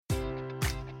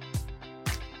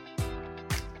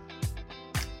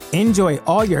Enjoy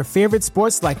all your favorite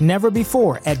sports like never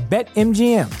before at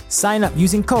BetMGM. Sign up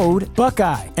using code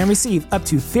Buckeye and receive up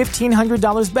to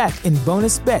 $1,500 back in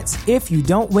bonus bets if you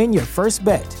don't win your first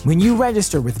bet. When you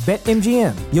register with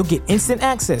BetMGM, you'll get instant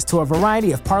access to a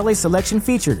variety of parlay selection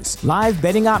features, live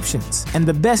betting options, and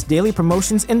the best daily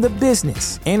promotions in the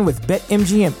business. And with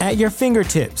BetMGM at your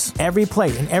fingertips, every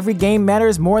play and every game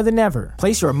matters more than ever.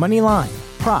 Place your money line,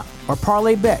 prop, or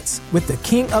parlay bets with the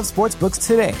king of sportsbooks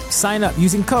today. Sign up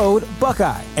using code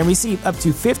Buckeye and receive up to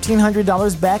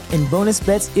 $1,500 back in bonus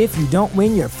bets if you don't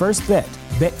win your first bet.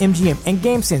 BetMGM and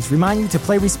GameSense remind you to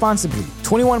play responsibly.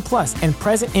 21 plus and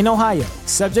present in Ohio,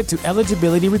 subject to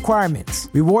eligibility requirements.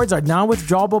 Rewards are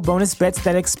non-withdrawable bonus bets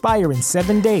that expire in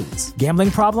 7 days. Gambling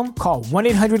problem? Call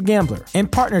 1-800-GAMBLER. In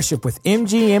partnership with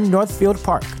MGM Northfield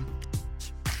Park.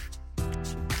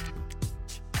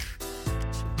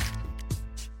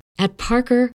 At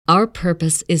Parker, our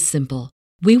purpose is simple.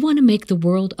 We want to make the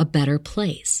world a better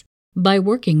place by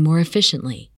working more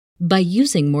efficiently, by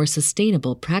using more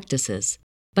sustainable practices,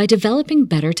 by developing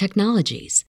better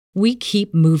technologies. We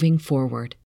keep moving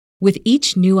forward. With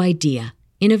each new idea,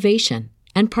 innovation,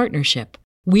 and partnership,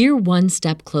 we're one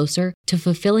step closer to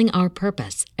fulfilling our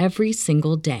purpose every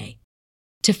single day.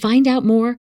 To find out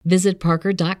more, visit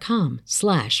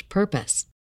parker.com/purpose.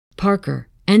 Parker,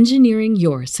 engineering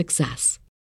your success.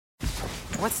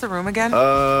 What's the room again?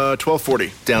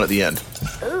 1240, down at the end.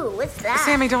 Ooh, what's that?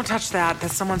 Sammy, don't touch that.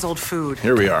 That's someone's old food.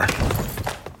 Here we are. Do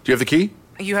you have the key?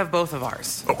 You have both of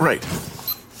ours. Oh, right.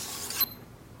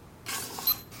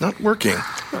 Not working.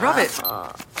 Rub it.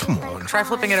 Come on. Try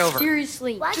flipping it over.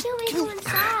 Seriously. Why can't we go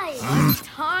inside? I'm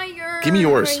tired. Give me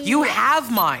yours. You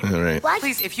have mine. All right. What?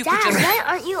 Please, if you Dad, could just... why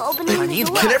aren't you opening the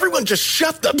door? Can everyone just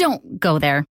shut the... Don't go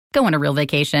there. Go on a real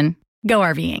vacation. Go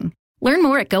RVing. Learn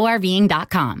more at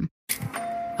GoRVing.com.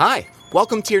 Hi,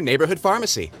 welcome to your neighborhood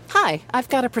pharmacy. Hi, I've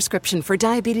got a prescription for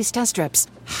diabetes test strips.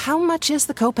 How much is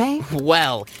the copay?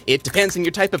 Well, it depends on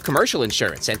your type of commercial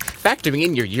insurance and factoring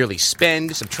in your yearly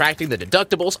spend, subtracting the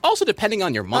deductibles, also depending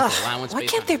on your monthly allowance. Why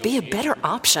can't there be a better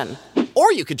option?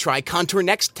 Or you could try Contour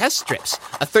Next test strips.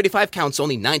 A 35 count's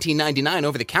only $19.99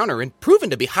 over the counter and proven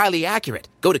to be highly accurate.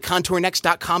 Go to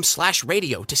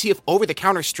contournext.com/radio to see if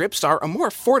over-the-counter strips are a more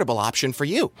affordable option for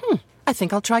you. I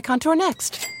think I'll try Contour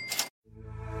Next.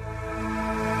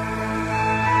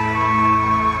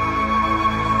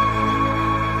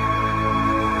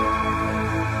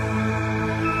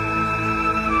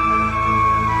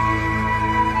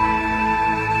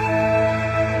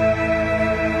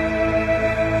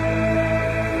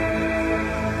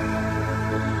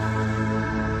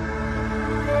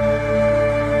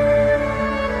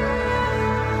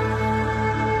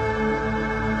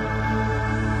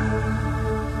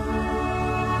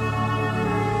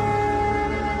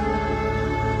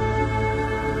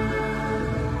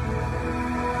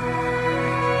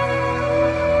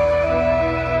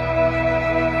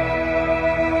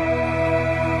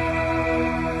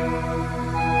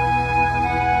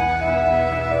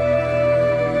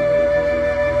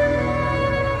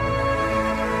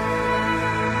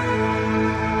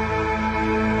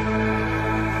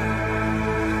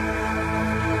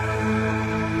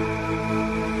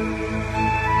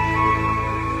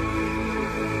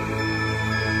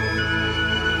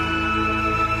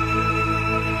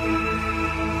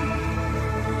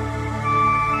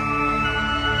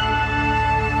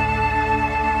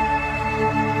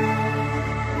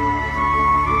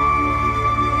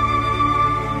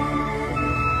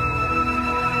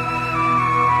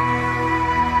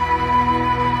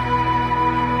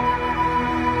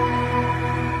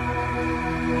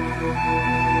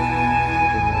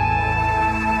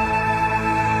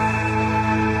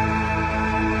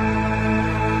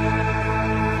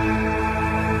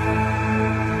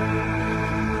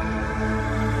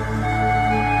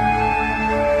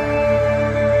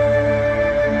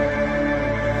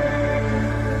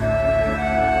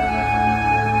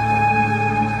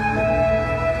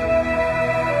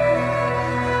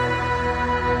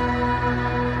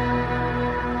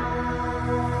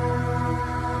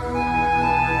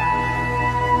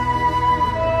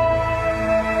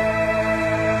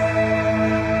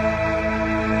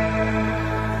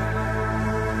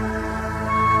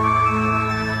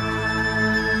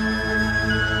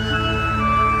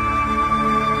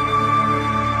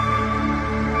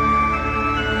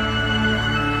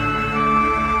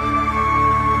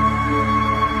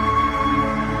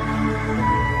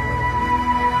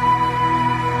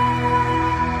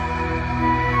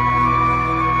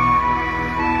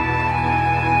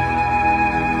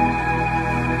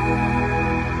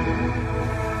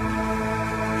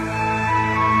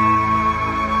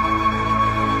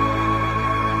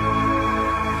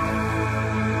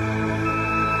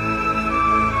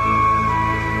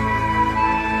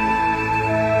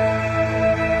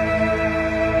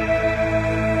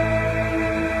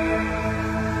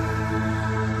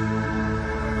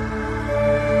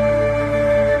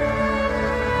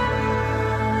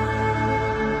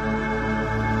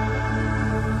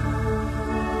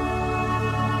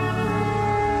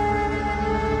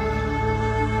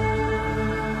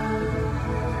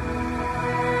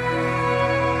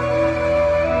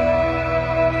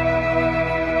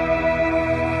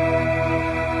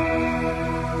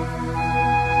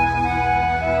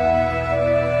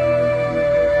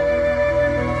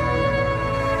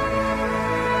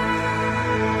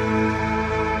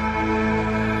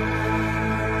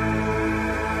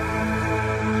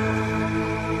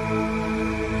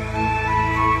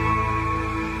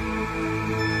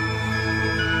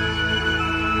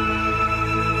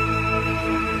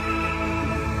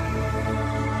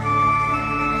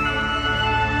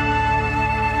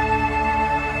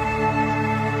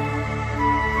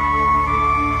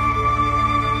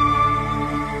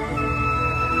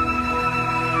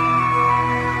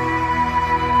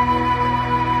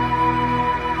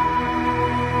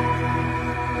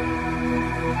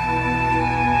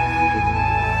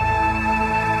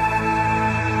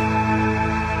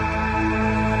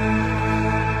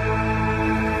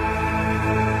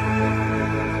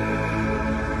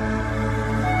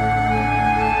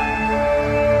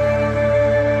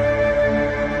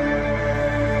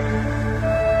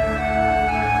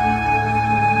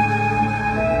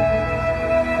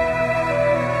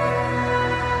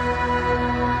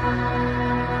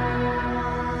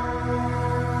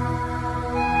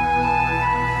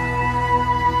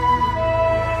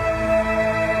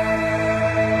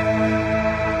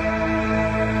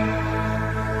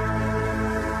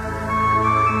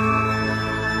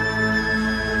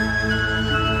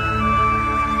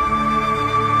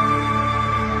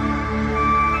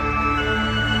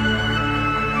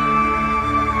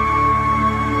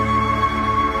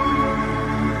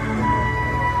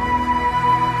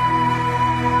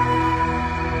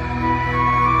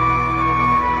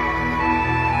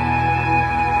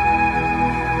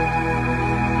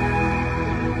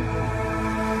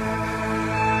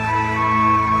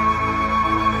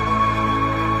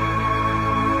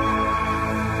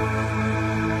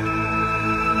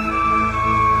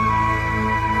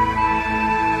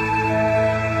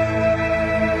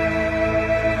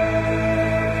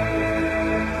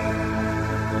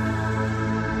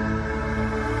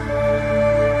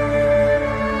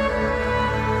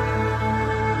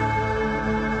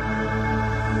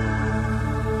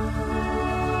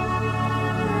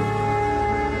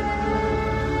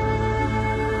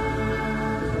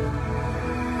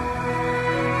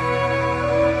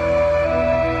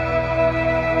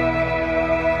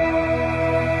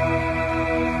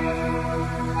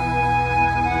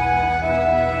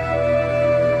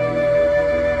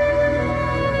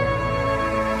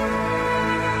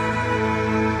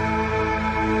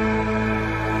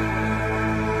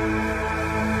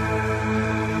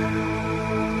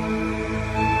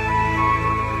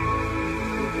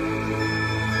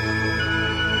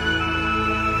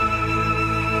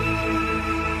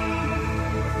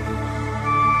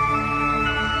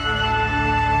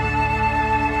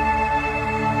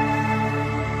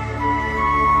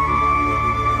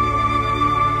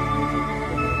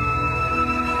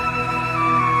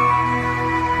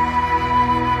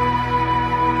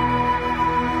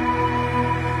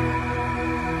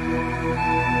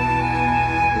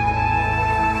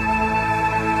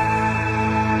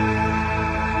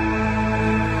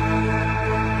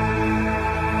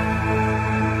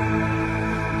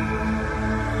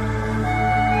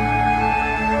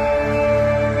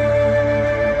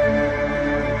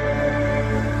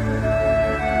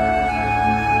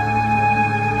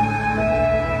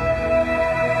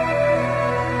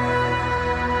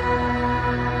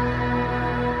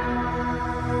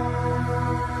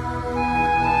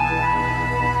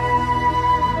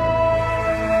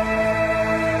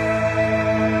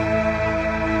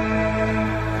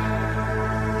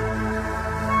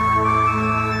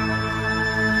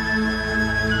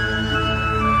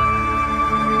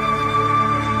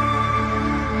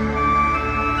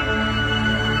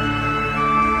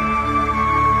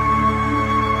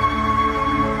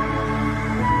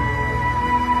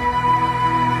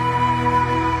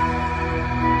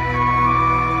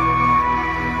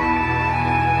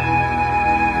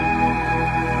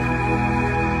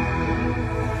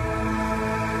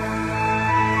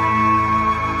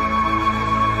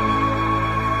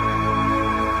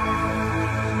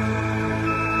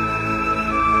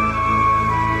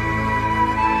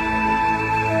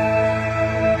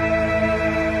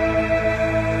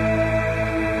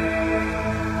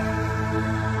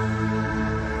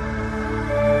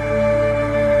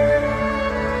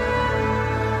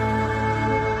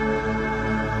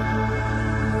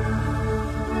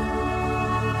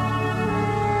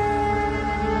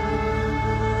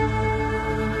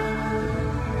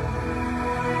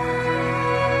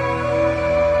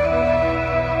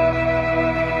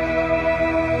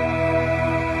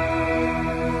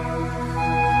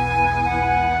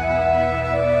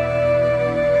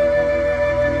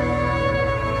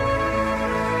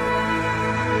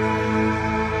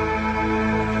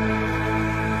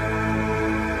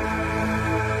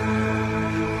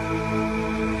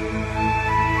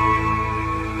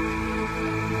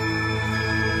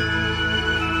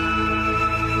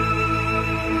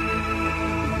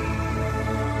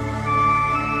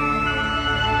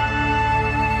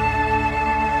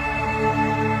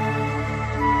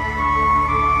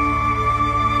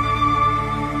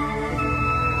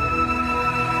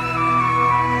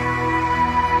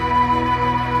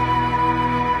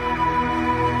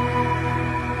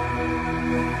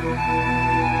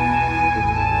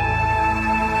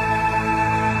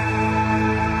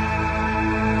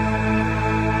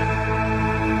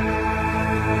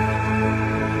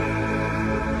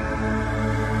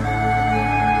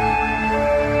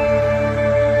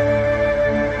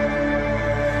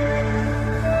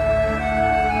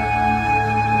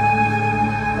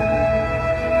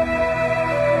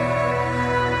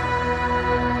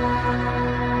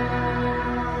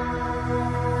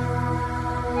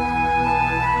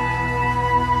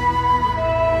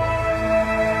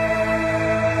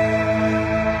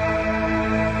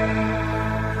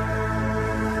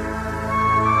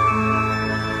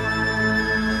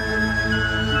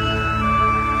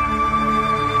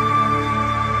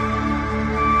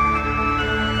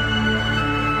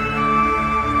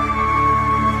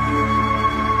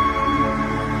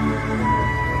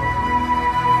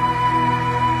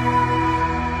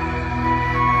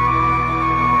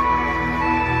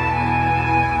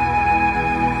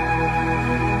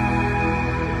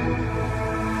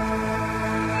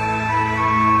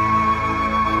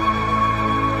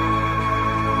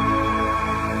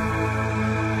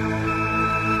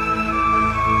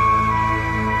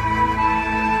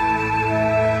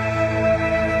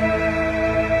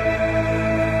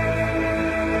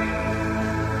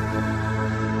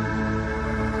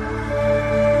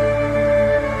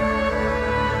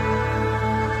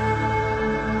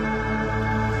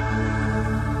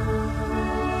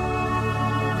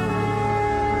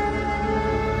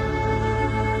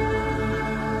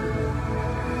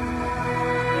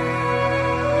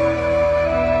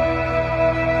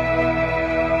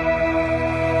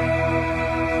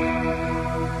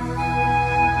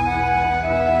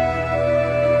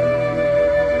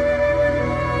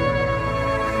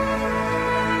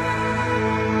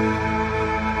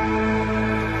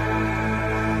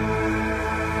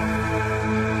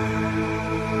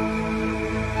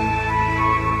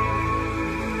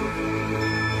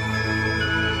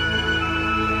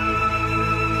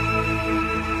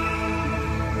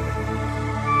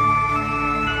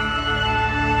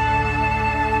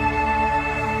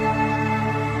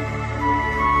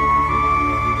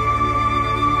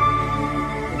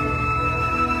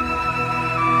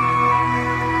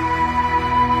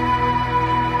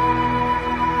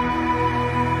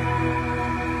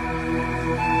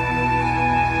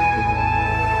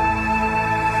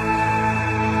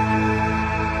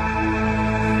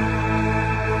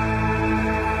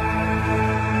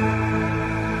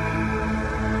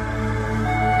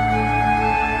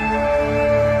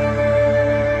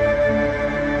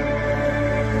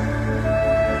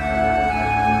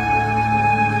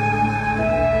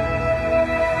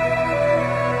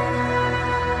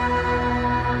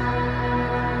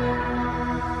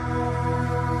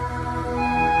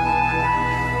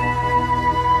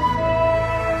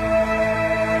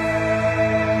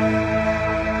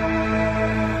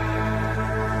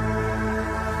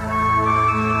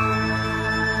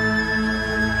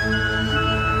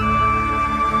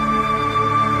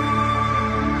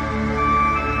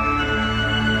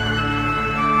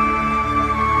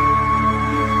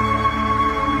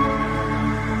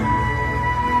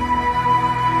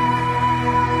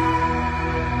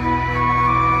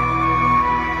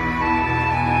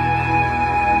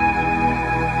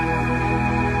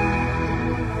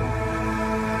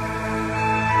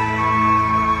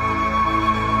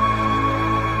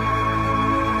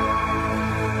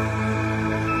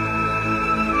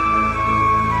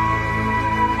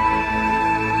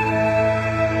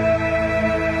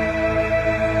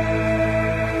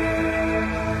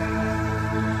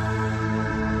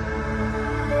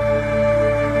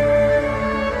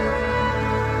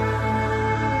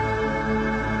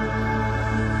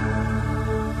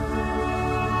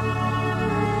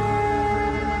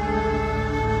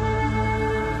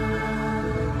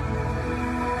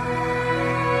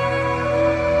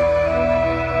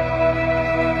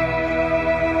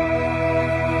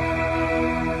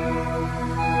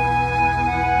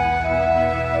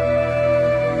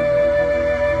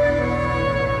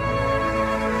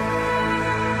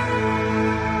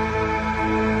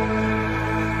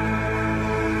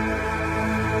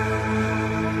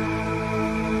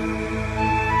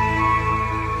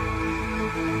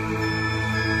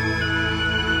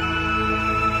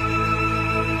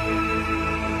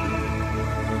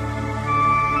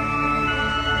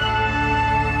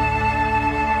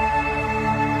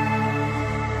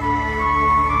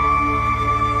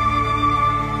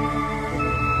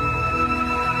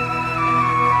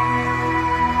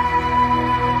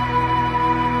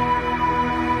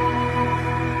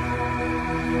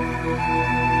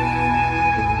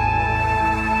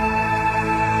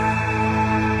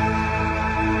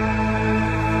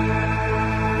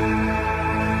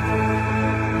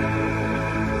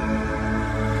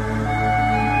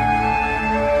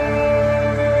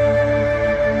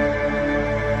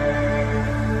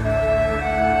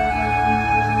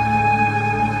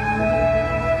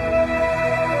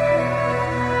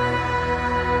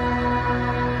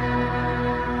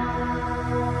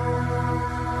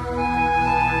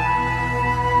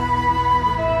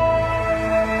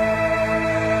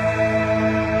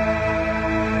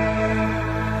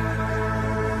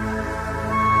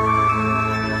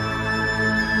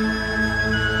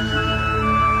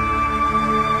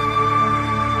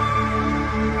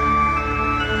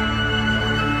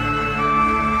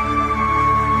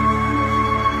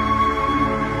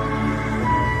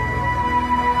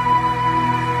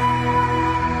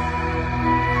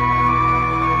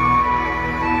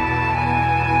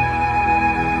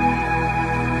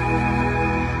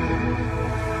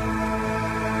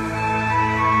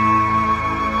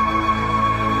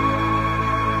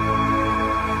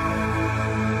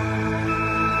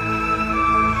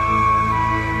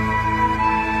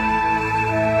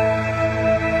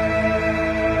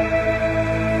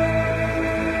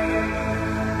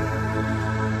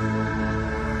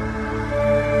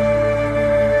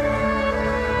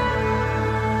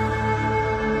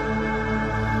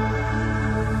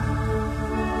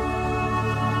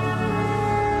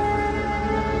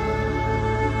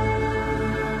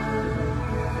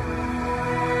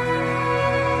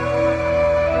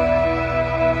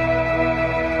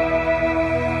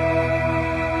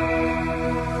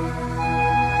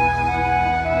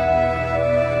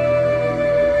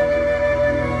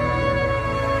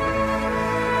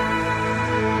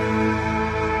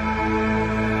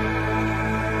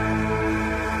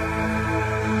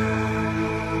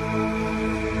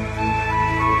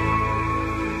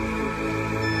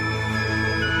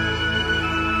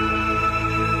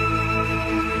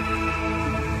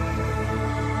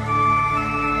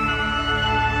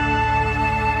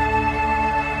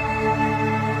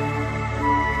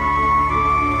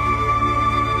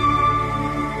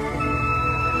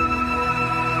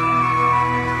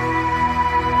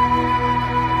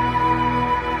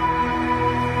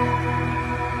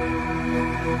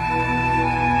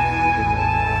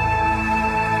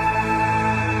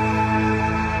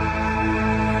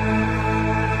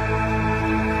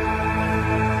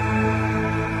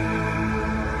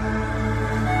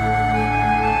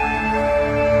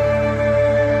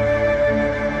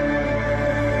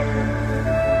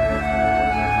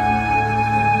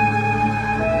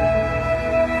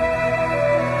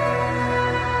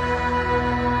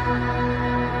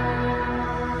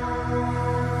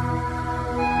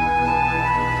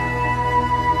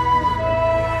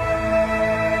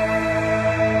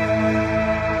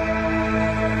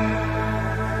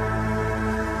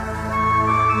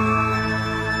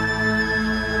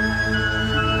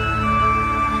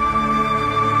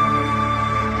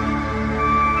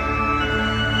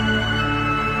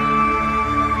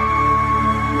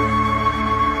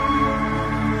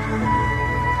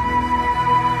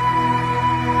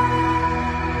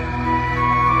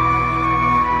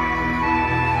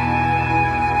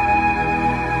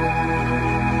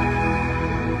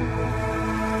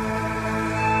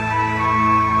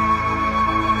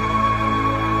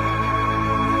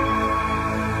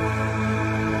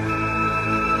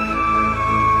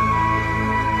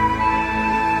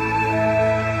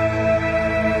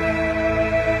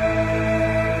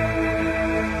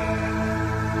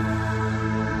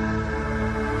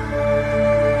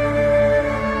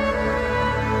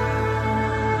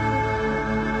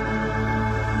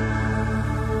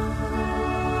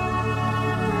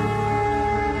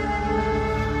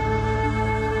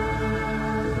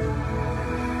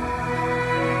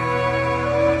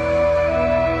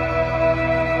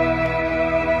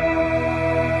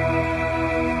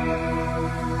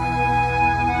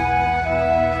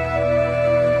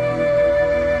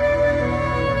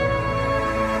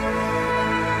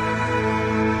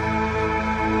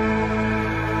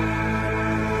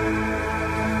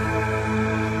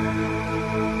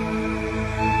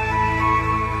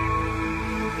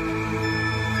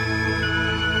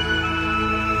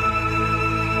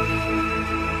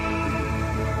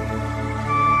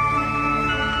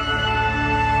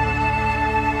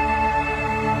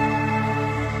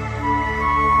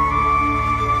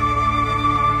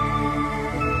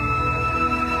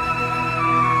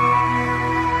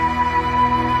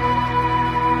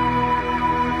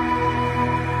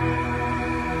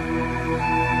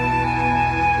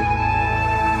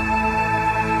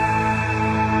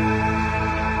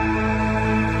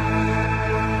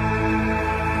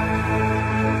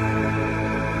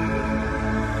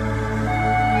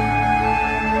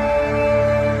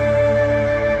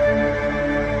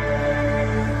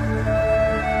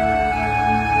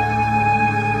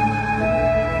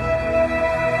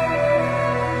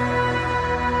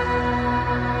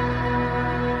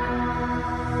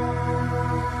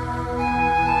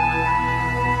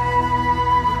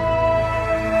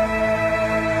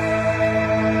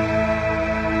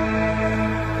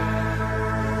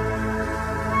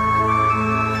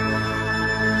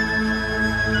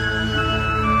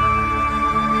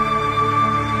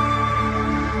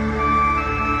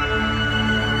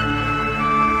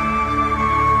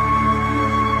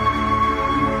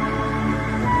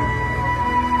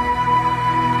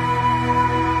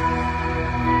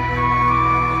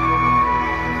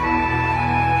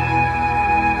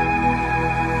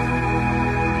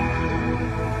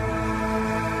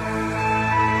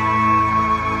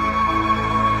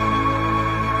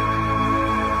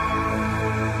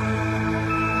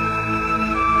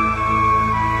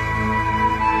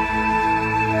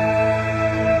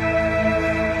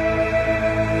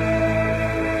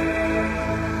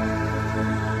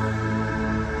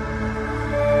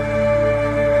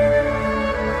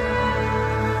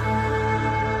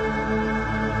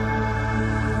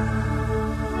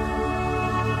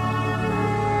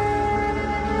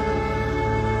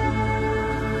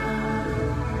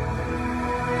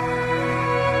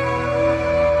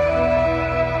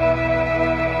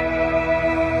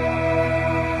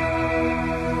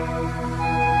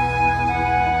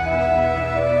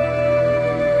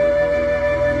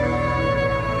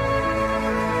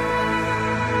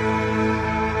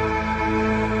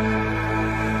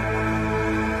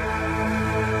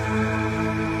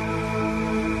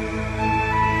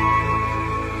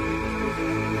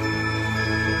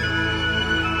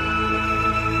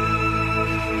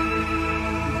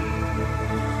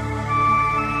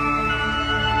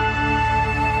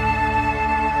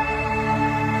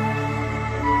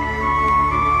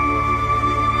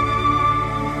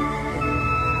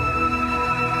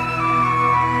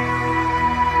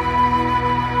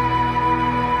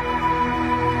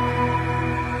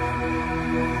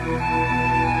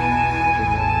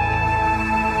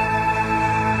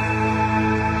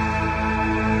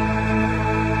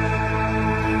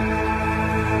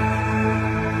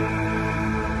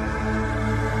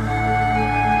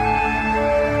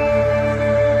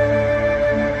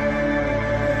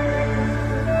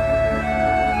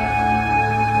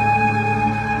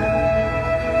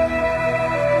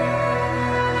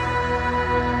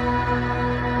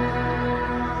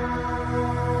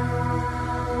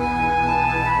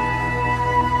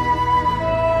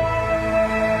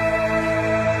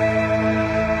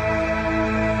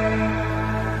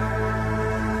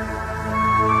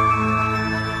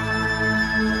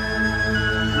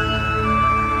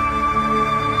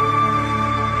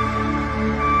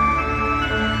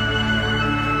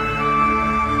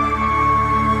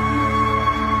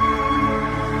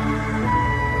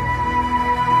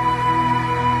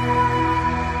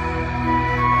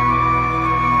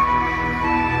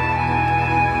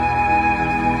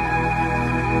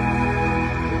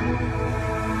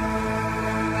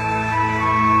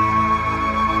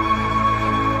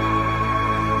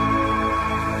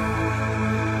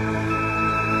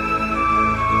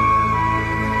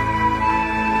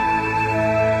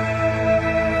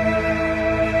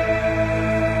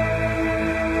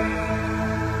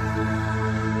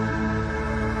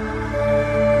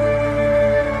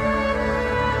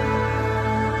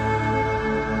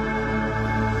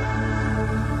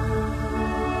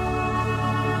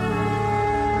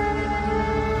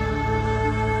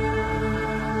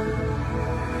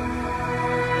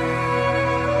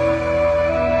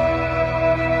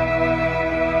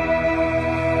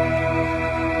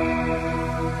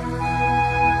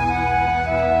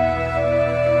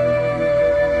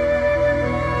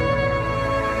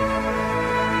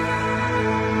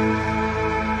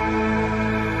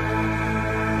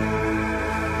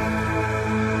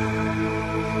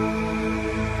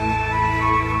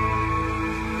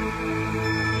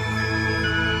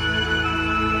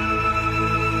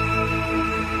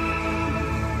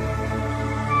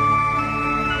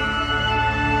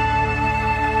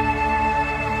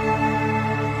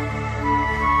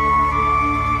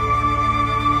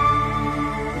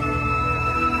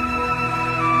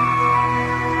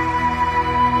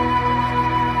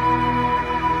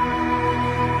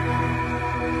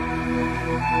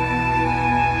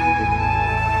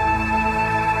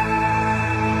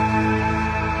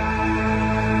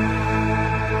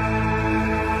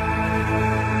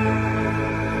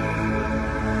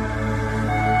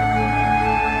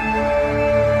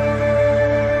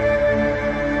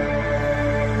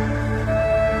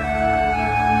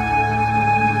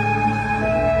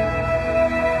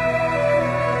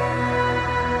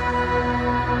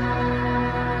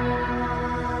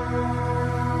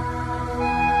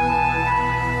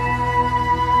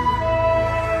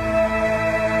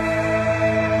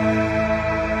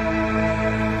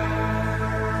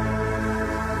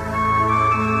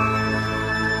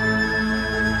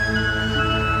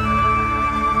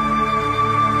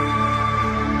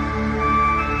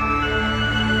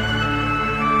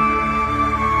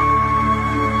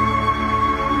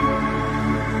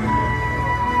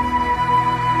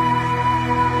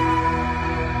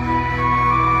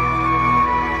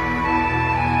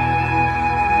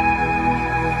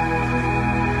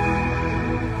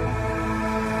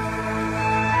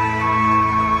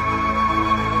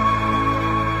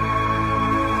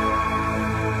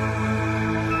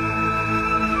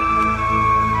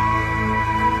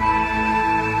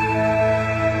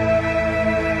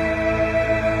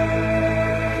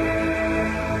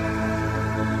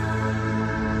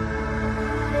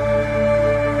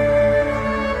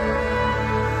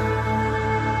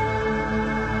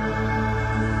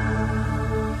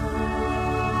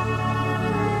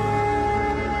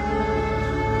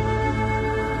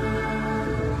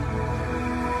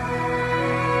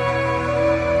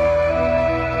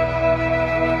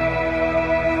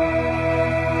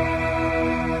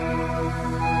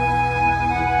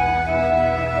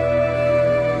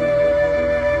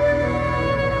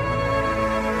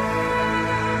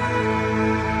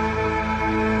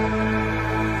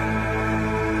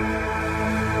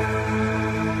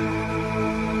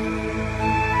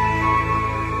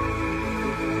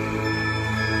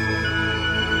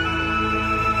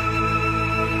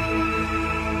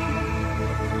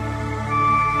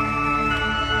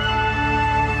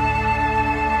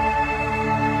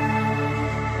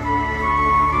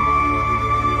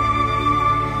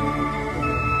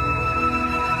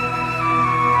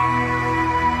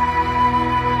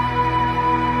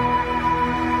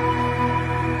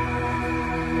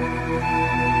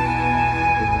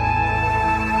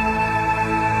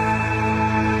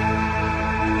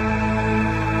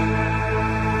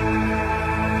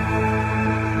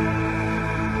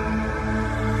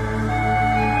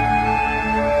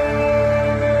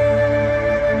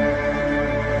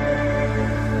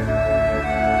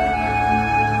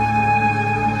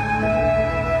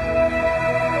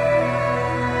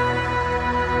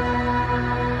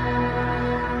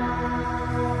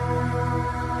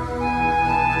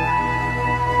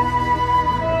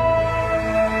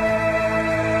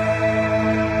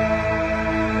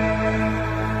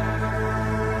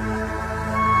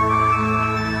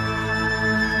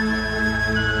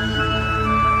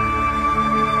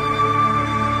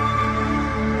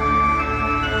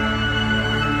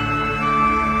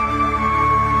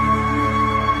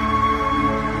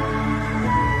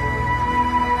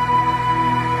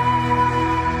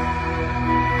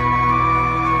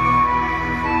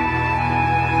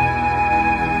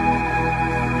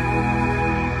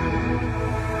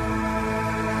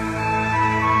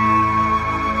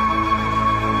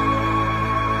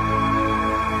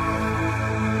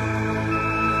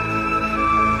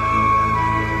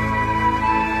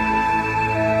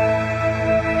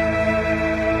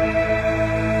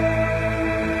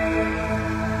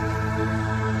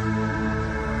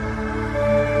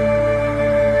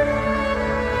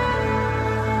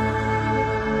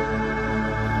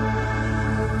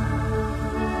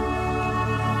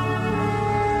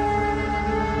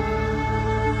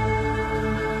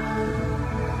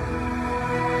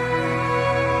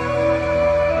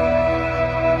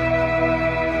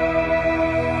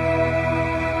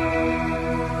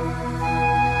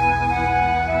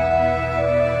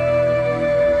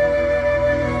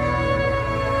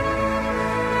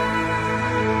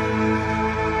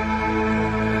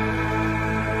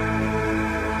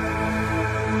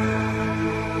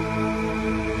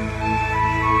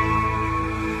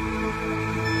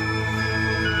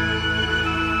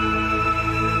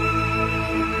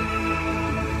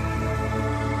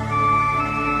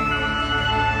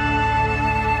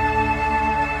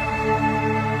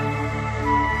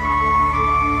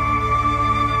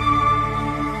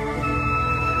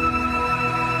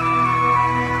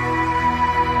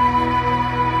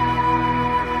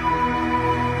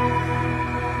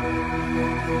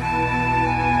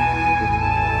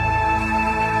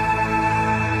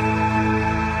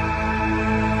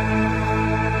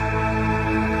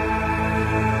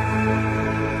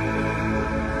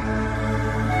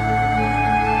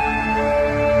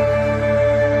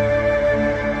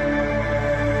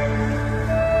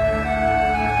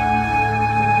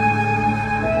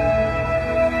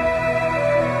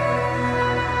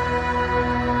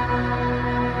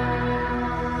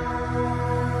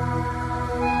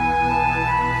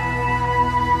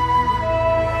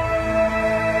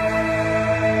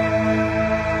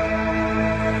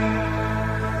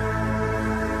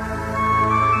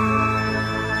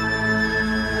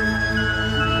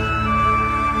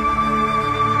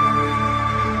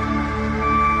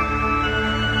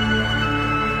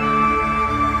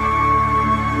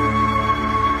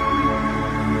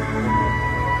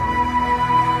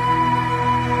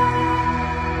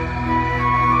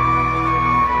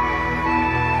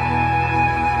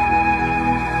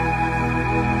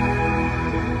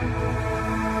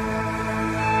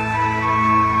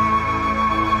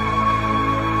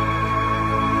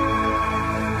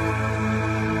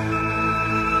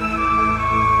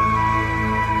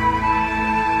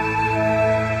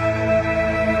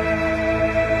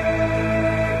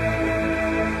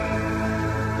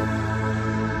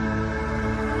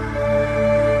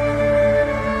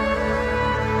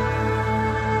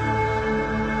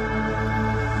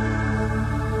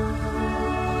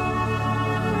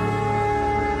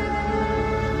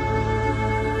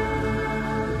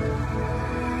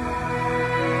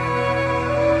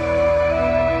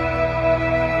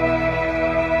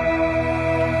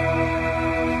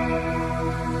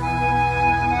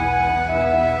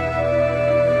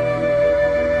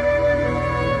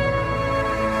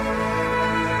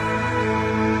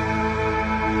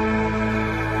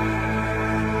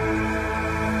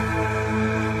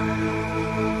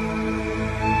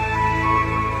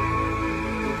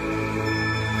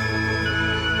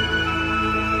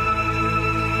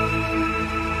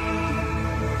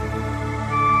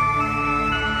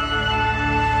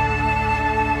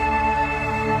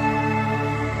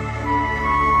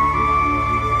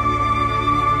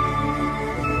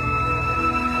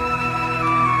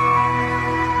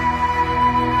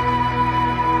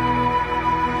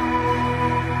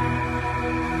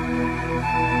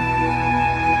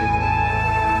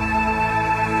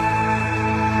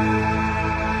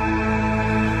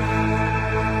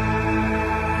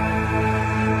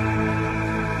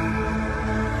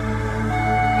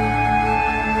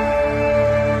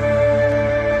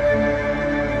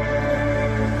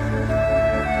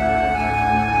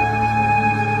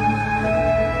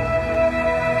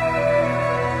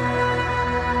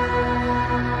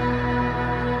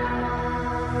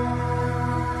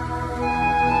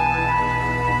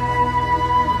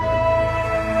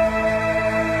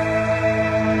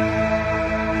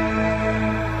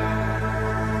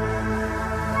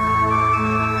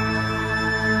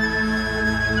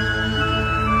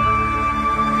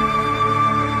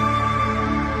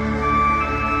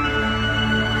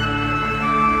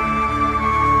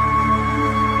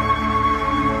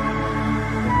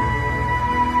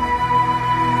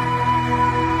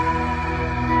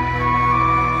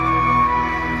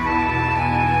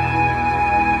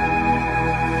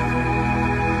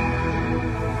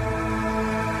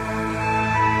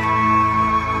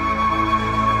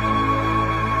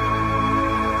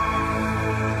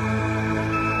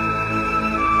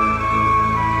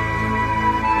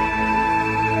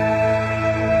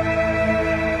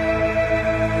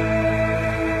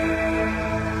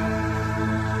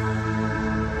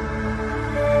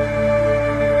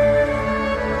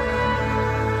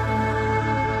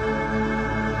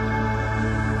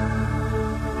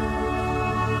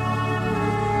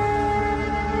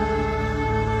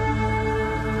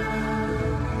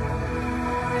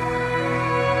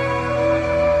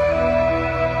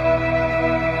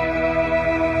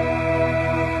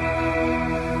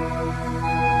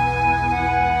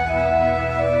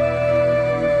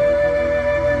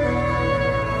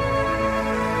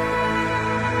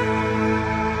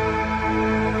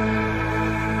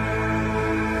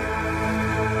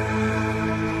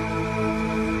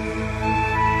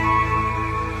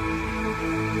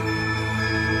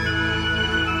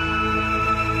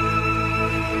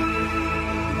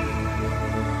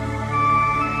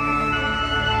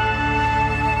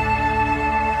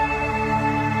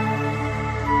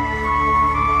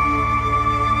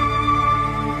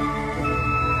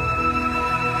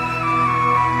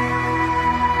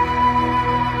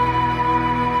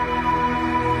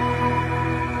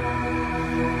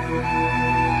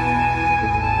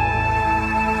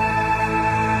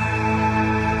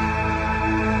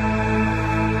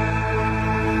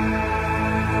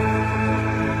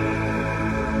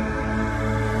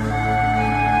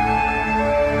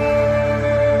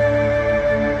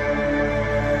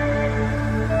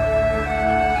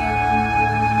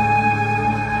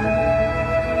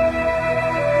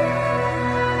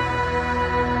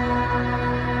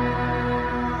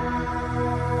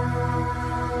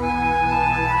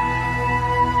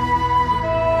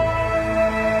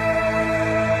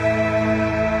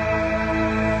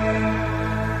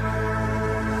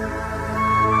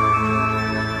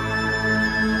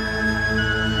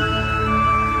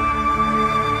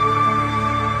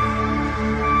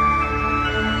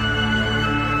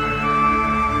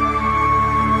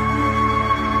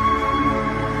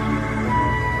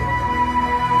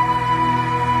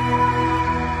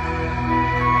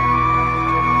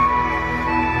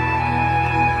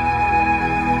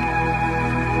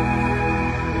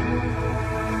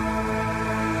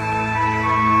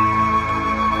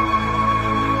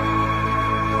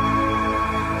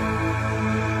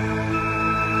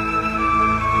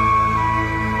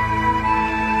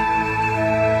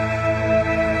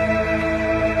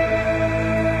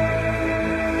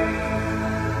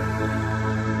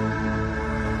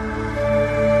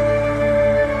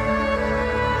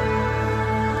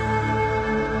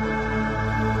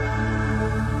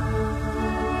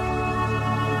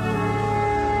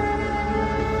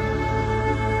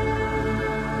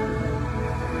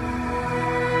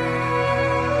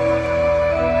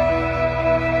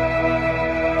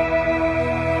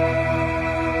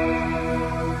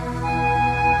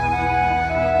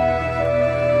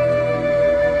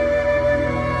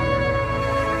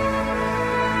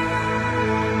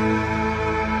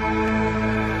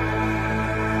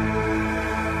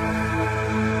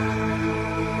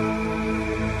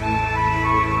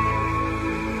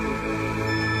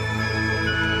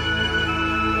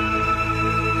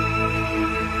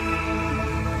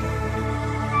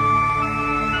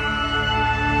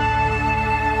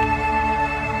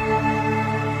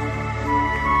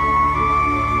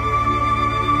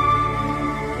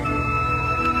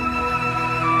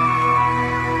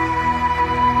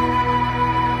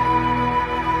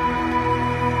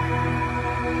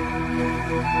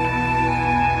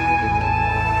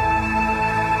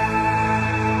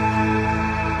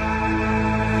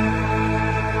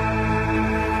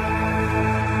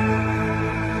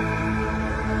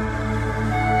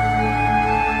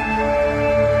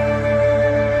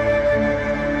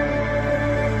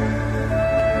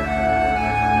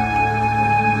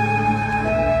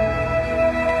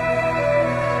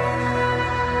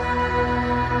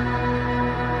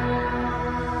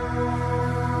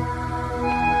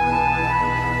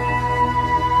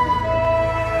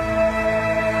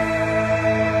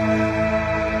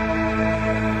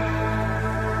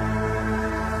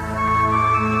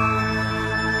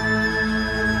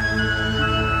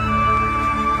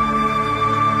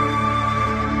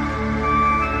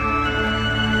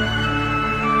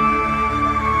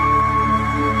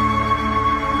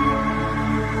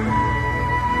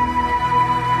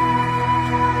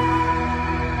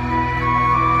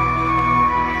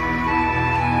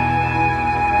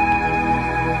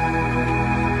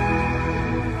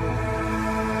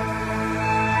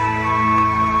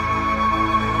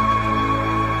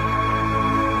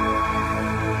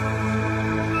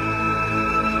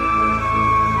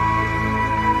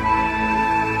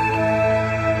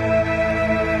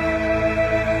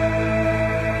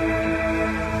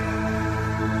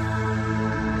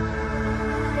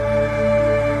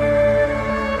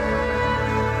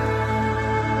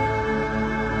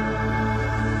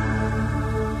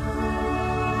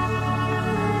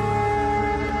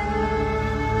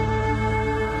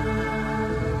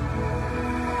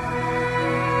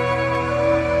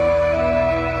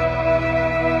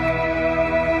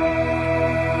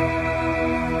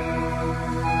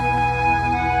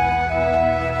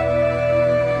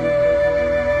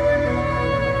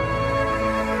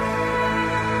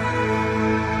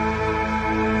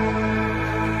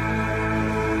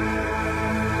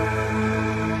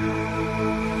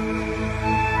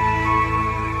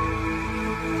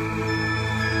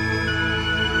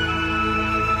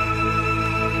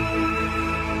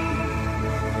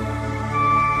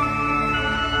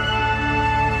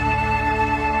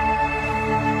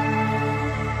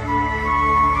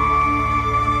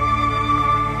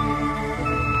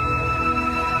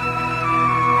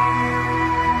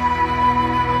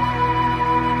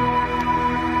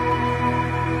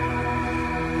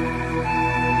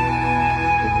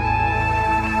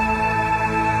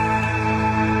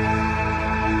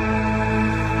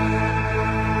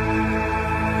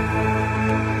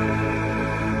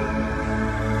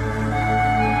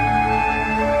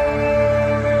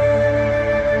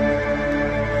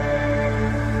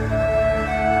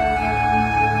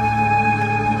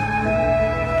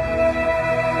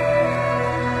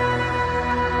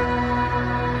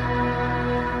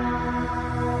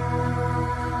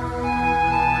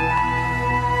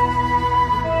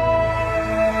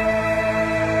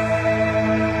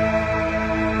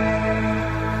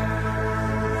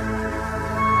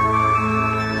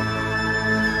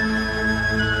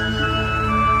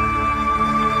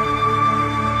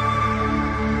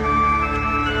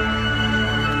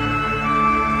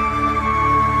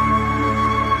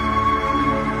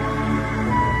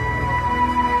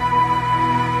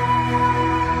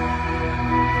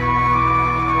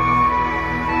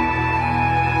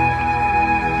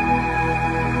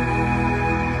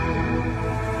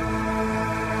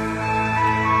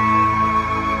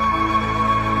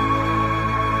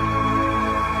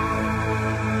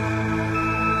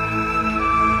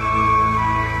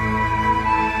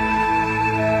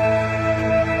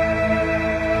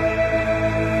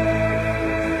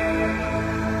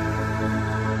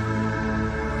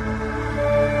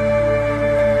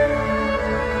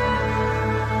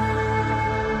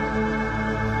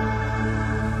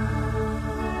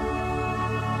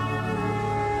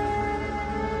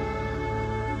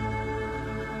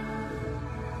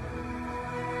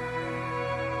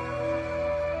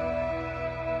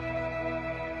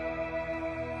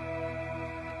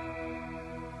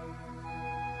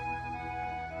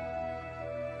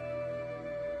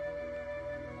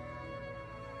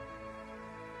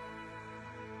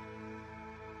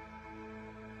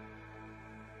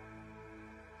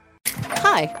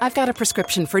 Hi, I've got a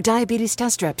prescription for diabetes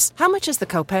test strips. How much is the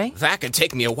copay? That could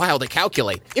take me a while to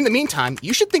calculate. In the meantime,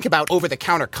 you should think about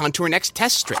over-the-counter Contour Next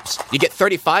test strips. You get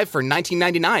 35 for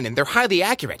 $19.99, and they're highly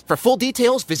accurate. For full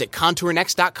details, visit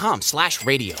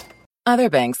contournext.com/radio. Other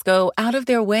banks go out of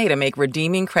their way to make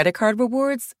redeeming credit card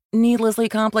rewards needlessly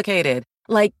complicated,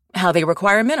 like how they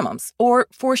require minimums or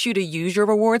force you to use your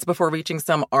rewards before reaching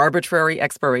some arbitrary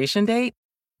expiration date.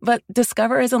 But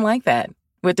Discover isn't like that.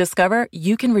 With Discover,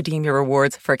 you can redeem your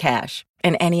rewards for cash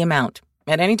in any amount,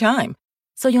 at any time.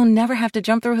 So you'll never have to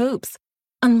jump through hoops.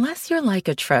 Unless you're like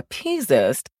a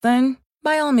trapezist, then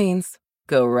by all means,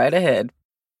 go right ahead.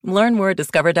 Learn more at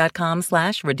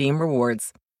discover.com/redeem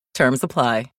rewards. Terms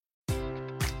apply.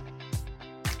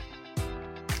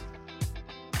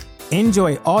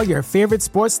 Enjoy all your favorite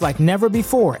sports like never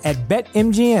before at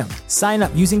BetMGM. Sign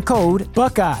up using code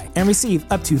Buckeye and receive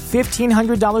up to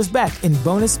 $1,500 back in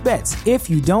bonus bets if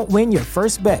you don't win your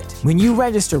first bet. When you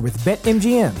register with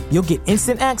BetMGM, you'll get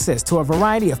instant access to a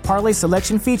variety of parlay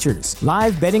selection features,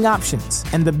 live betting options,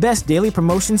 and the best daily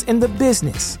promotions in the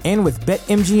business. And with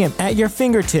BetMGM at your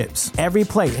fingertips, every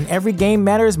play and every game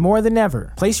matters more than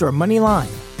ever. Place your money line,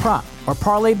 prop, or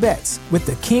parlay bets with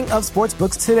the king of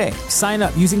sportsbooks today. Sign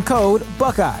up using code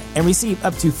Buckeye and receive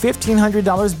up to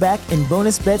 $1,500 back in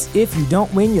bonus bets if you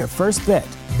don't win your first bet.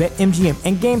 BetMGM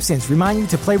and GameSense remind you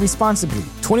to play responsibly.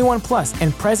 21 plus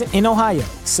and present in Ohio,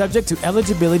 subject to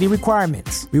eligibility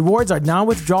requirements. Rewards are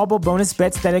non-withdrawable bonus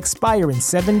bets that expire in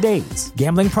 7 days.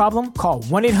 Gambling problem? Call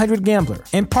 1-800-GAMBLER.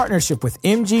 In partnership with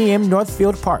MGM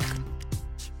Northfield Park.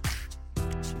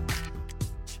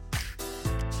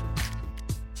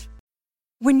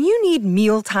 When you need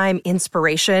mealtime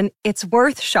inspiration, it's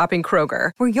worth shopping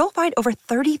Kroger, where you'll find over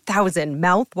 30,000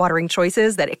 mouth-watering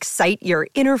choices that excite your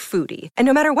inner foodie. And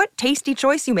no matter what tasty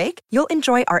choice you make, you'll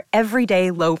enjoy our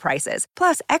everyday low prices,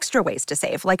 plus extra ways to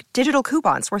save, like digital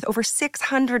coupons worth over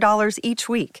 $600 each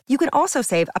week. You can also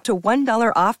save up to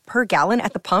 $1 off per gallon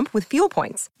at the pump with fuel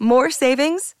points. More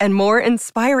savings and more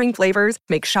inspiring flavors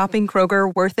make shopping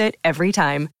Kroger worth it every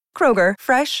time. Kroger,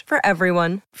 fresh for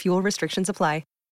everyone. Fuel restrictions apply.